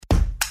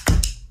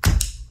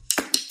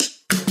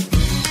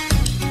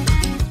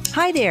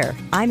Hi there,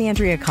 I'm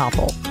Andrea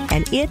Koppel,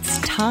 and it's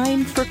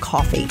time for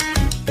coffee,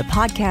 the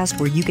podcast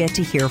where you get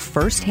to hear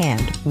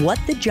firsthand what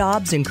the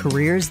jobs and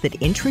careers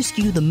that interest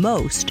you the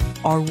most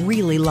are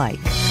really like.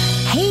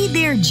 Hey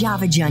there,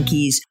 Java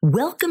Junkies.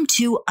 Welcome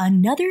to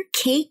another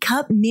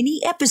K-Cup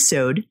mini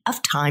episode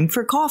of Time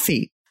for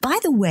Coffee. By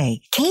the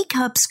way,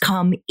 K-Cups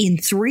come in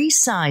 3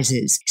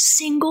 sizes,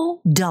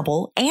 single,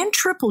 double, and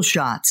triple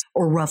shots,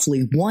 or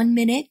roughly 1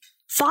 minute,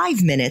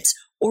 5 minutes,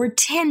 or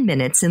 10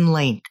 minutes in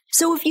length.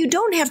 So if you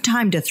don't have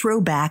time to throw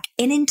back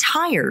an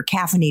entire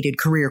caffeinated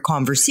career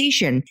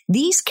conversation,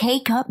 these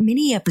K-Cup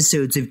mini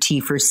episodes of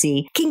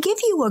T4C can give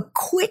you a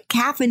quick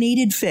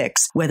caffeinated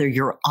fix, whether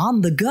you're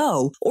on the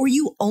go or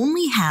you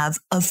only have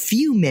a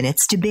few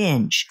minutes to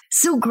binge.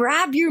 So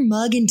grab your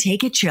mug and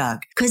take a chug,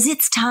 because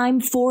it's time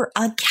for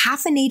a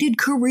caffeinated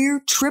career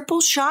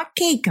triple shot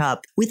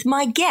K-Cup with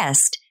my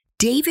guest,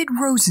 David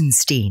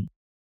Rosenstein.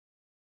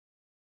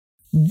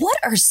 What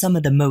are some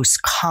of the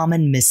most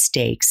common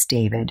mistakes,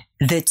 David,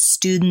 that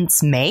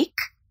students make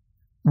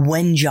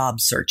when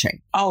job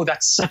searching? Oh,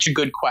 that's such a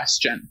good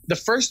question. The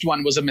first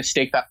one was a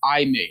mistake that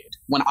I made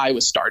when I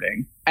was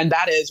starting. And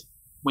that is,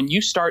 when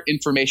you start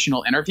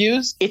informational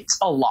interviews, it's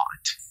a lot.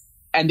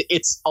 And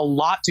it's a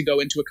lot to go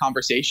into a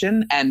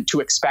conversation and to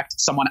expect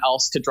someone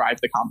else to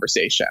drive the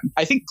conversation.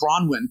 I think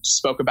Bronwyn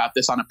spoke about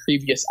this on a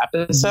previous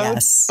episode.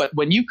 Yes. But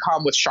when you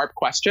come with sharp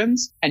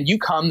questions and you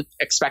come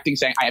expecting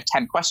saying, I have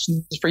 10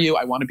 questions for you,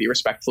 I want to be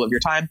respectful of your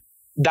time,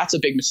 that's a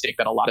big mistake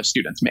that a lot of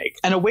students make.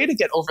 And a way to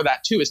get over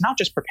that too is not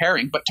just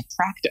preparing, but to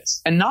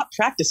practice, and not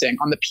practicing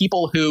on the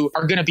people who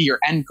are going to be your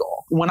end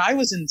goal. When I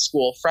was in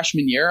school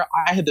freshman year,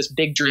 I had this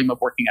big dream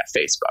of working at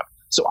Facebook.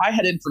 So I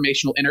had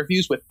informational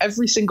interviews with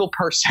every single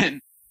person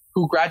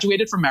who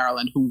graduated from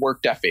Maryland who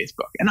worked at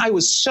Facebook. And I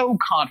was so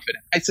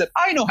confident. I said,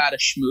 I know how to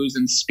schmooze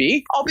and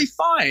speak. I'll be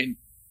fine.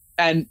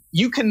 And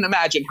you can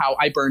imagine how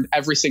I burned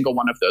every single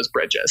one of those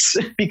bridges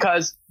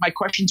because my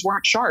questions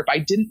weren't sharp. I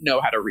didn't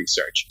know how to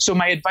research. So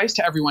my advice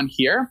to everyone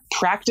here,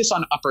 practice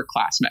on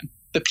upperclassmen,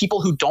 the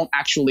people who don't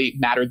actually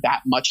matter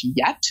that much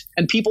yet,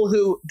 and people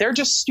who they're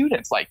just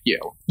students like you.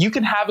 You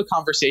can have a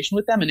conversation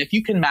with them. And if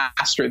you can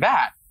master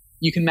that,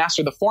 you can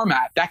master the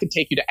format, that could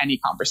take you to any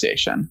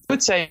conversation. I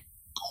would say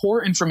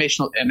poor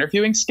informational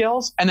interviewing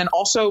skills, and then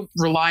also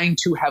relying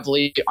too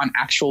heavily on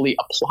actually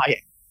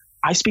applying.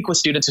 I speak with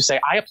students who say,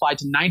 I applied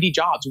to 90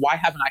 jobs. Why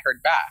haven't I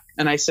heard back?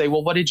 And I say,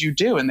 well, what did you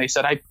do? And they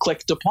said, I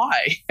clicked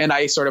apply. And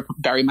I sort of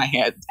bury my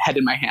head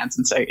in my hands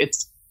and say,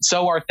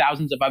 so are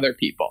thousands of other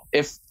people.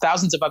 If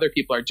thousands of other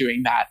people are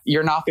doing that,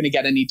 you're not going to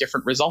get any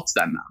different results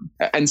than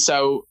them. And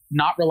so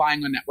not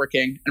relying on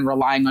networking and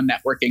relying on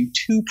networking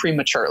too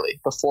prematurely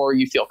before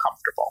you feel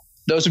comfortable.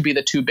 Those would be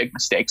the 2 big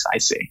mistakes I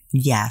see.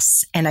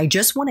 Yes. And I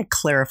just want to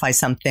clarify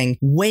something.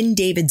 When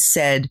David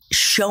said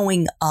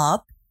showing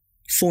up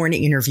for an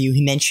interview,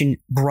 he mentioned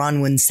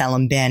Bronwyn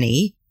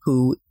Salembani,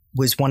 who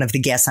was one of the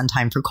guests on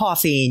Time for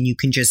Coffee. And you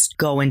can just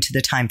go into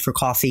the Time for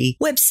Coffee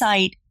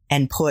website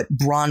and put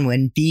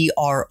Bronwyn,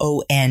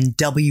 Bronwyn,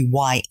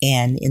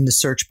 in the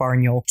search bar,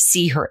 and you'll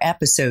see her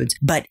episodes.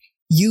 But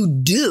you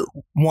do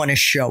want to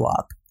show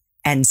up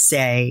and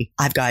say,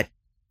 I've got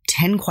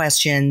 10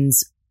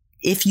 questions.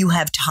 If you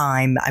have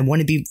time, I want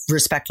to be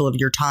respectful of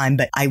your time,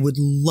 but I would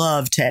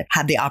love to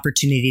have the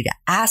opportunity to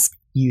ask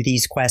you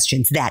these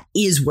questions. That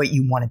is what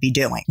you want to be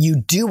doing.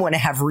 You do want to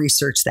have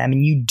researched them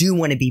and you do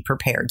want to be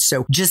prepared.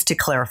 So just to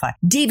clarify,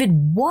 David,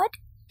 what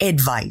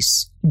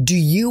advice do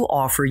you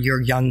offer your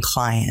young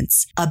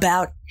clients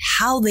about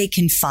how they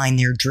can find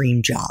their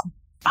dream job?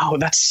 Oh,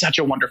 that's such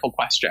a wonderful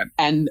question.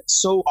 And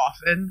so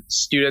often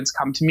students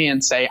come to me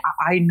and say,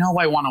 I know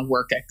I want to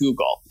work at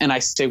Google. And I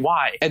say,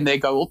 why? And they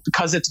go, well,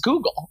 because it's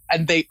Google.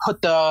 And they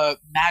put the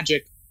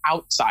magic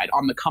outside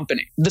on the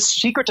company. The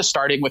secret to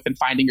starting with and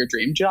finding your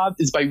dream job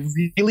is by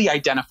really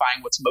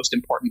identifying what's most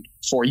important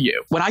for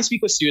you. When I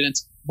speak with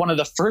students, one of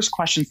the first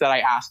questions that I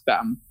ask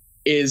them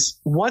is,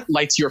 what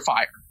lights your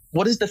fire?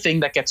 What is the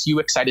thing that gets you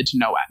excited to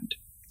no end?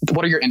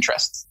 What are your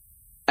interests?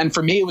 And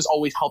for me, it was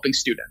always helping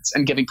students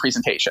and giving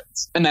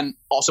presentations. And then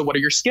also, what are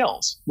your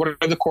skills? What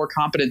are the core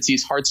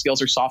competencies, hard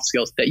skills or soft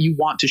skills that you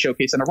want to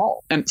showcase in a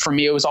role? And for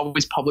me, it was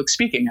always public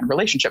speaking and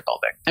relationship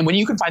building. And when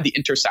you can find the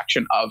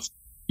intersection of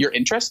your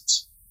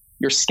interests,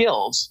 your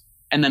skills,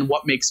 and then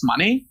what makes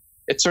money,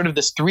 it's sort of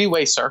this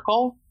 3-way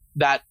circle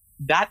that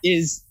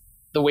is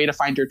the way to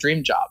find your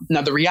dream job.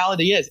 Now, the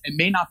reality is it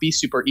may not be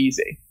super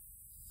easy.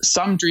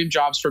 Some dream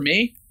jobs for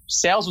me,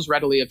 sales was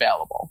readily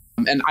available.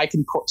 And I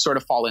can sort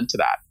of fall into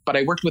that. But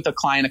I worked with a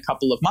client a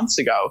couple of months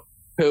ago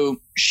who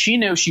she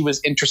knew she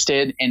was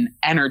interested in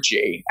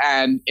energy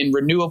and in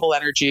renewable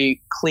energy,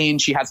 clean.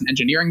 She has an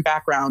engineering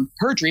background.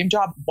 Her dream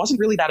job wasn't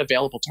really that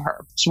available to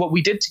her. So what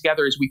we did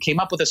together is we came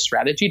up with a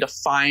strategy to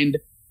find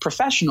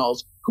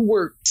professionals who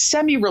were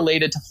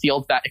semi-related to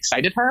fields that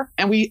excited her.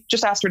 And we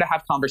just asked her to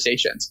have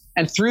conversations.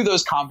 And through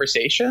those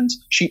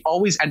conversations, she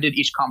always ended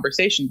each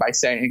conversation by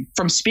saying,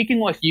 from speaking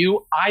with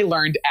you, I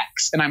learned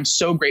X, and I'm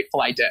so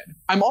grateful I did.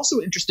 I'm also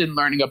interested in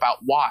learning about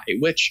Y,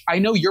 which I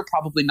know you're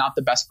probably not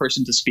the best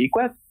person to speak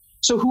with.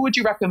 So who would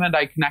you recommend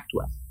I connect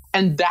with?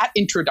 And that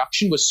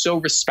introduction was so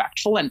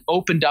respectful and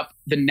opened up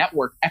the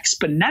network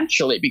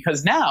exponentially,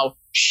 because now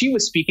she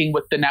was speaking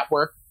with the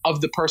network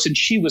of the person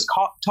she was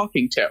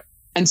talking to.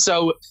 And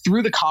so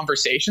through the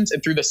conversations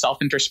and through the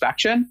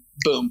self-introspection,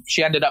 boom,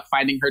 she ended up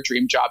finding her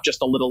dream job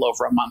just a little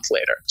over a month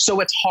later. So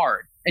it's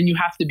hard. And you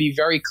have to be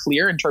very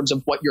clear in terms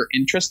of what your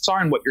interests are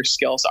and what your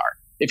skills are.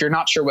 If you're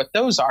not sure what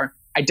those are,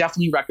 I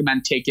definitely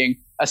recommend taking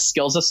a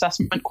skills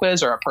assessment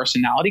quiz or a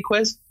personality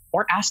quiz,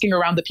 or asking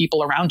around the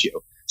people around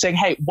you, saying,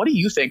 hey, what do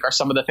you think are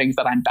some of the things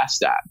that I'm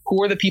best at?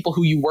 Who are the people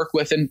who you work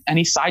with in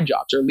any side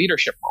jobs or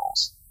leadership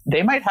roles?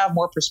 They might have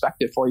more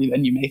perspective for you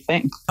than you may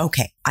think.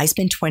 Okay. I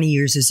spent 20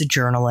 years as a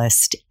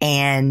journalist,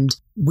 and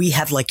we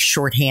have like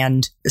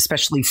shorthand,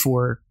 especially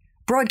for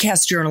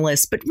broadcast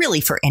journalists, but really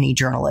for any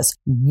journalist.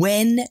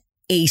 When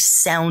a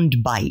sound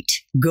bite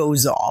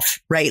goes off,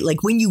 right?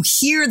 Like when you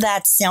hear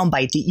that sound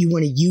bite that you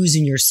want to use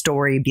in your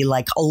story, be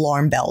like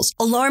alarm bells.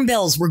 Alarm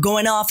bells were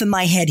going off in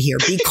my head here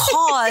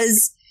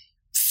because,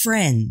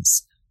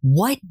 friends,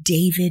 what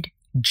David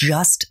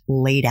just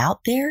laid out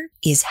there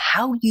is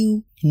how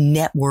you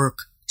network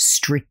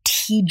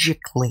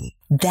strategically.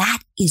 That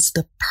is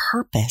the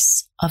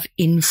purpose of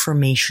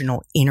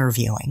informational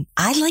interviewing.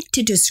 I like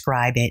to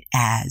describe it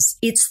as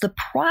it's the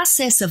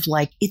process of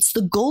it's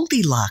the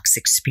Goldilocks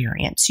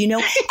experience,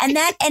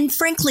 and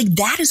frankly,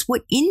 that is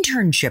what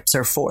internships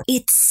are for.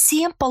 It's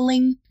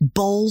sampling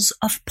bowls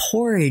of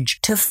porridge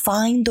to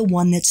find the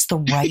one that's the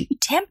right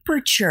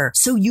temperature.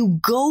 So you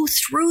go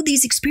through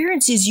these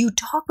experiences, you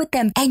talk with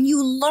them, and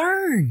you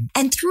learn.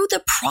 And through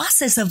the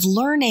process of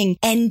learning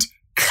and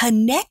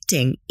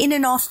connecting in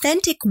an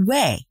authentic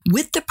way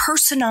with the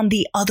person on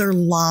the other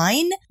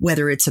line,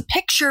 whether it's a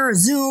picture, a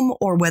Zoom,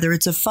 or whether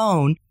it's a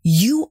phone,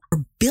 you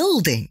are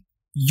building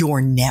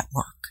your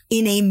network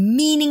in a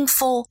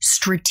meaningful,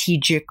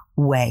 strategic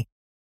way.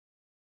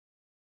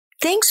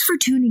 Thanks for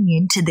tuning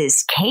in to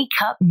this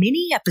K-Cup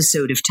mini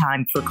episode of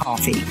Time for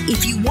Coffee.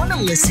 If you want to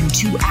listen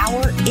to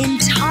our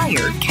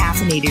entire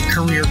caffeinated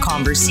career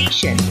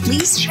conversation,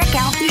 please check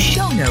out the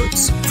show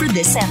notes for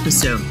this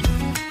episode.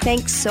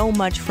 Thanks so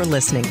much for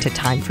listening to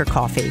Time for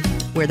Coffee,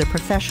 where the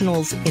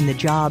professionals in the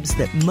jobs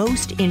that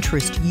most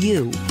interest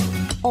you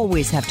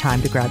always have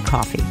time to grab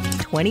coffee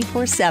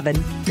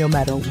 24/7, no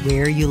matter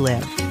where you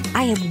live.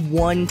 I have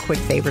one quick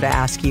favor to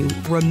ask you.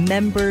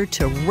 Remember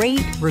to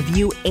rate,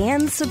 review,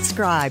 and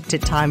subscribe to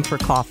Time for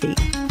Coffee.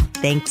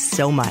 Thanks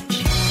so much.